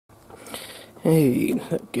Hey,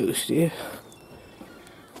 that ghost here.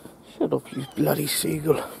 Shut up, you bloody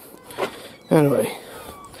seagull. Anyway,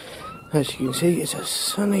 as you can see, it's a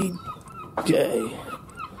sunny day.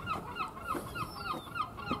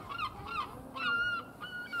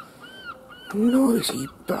 Noisy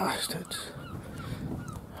bastards.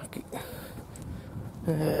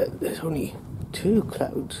 There's only 2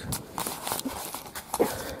 clouds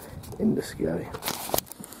in the sky.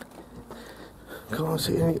 Can't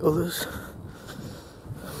see any others.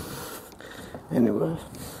 Anyway,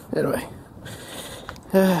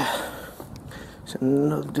 it's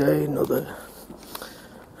another day, another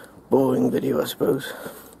boring video, I suppose.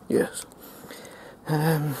 Yes.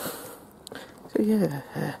 So yeah,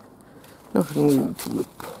 nothing really to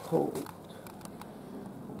report.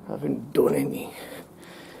 I haven't done any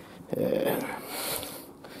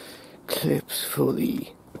clips for the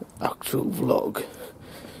actual vlog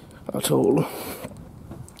at all,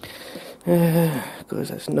 because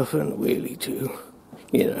there's nothing really to,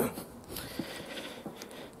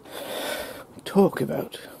 talk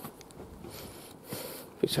about,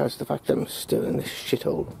 besides the fact that I'm still in this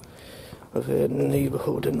shithole of a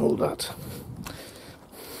neighbourhood and all that.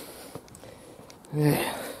 Well,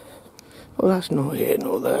 that's not here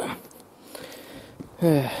nor there.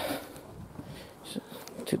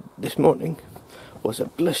 This morning was a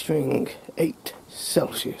blistering 8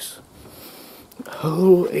 Celsius. A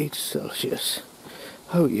whole 8 Celsius.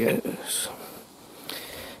 Oh yes.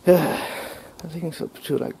 I think it's up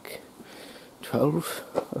to like 12,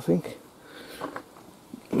 I think.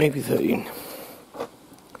 Maybe 13.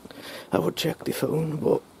 I would check the phone,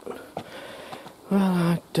 but, well,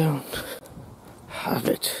 I don't have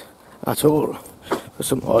it at all, for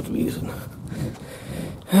some odd reason.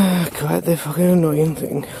 Quite the fucking annoying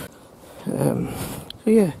thing. So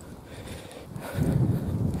yeah.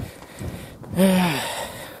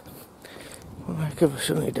 What a heck of a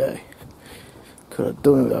sunny day. Could have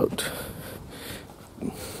done without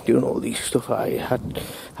doing all these stuff I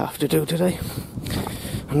have to do today.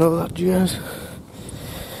 And all that jazz.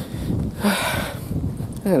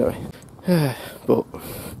 Anyway, but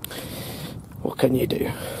what can you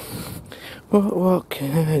do? What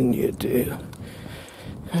can you do?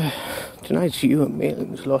 Tonight's You and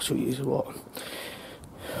Millions lottery is what?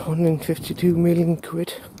 152 million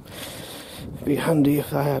quid. It'd be handy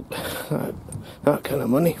if I had that kind of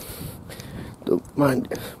money. Mind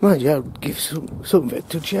you, I'd give some of it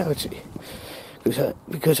to charity,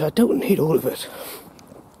 because I don't need all of it.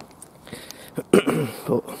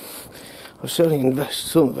 But I'll certainly invest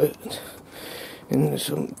some of it in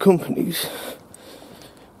some companies.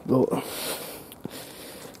 But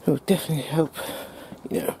it would definitely help,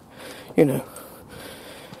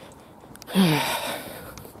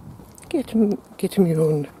 get my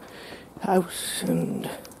own house and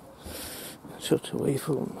shut away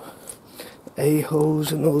from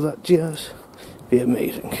a-holes and all that jazz. Be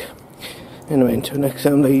amazing. Anyway, until next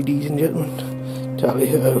time, ladies and gentlemen,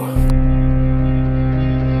 tally-ho.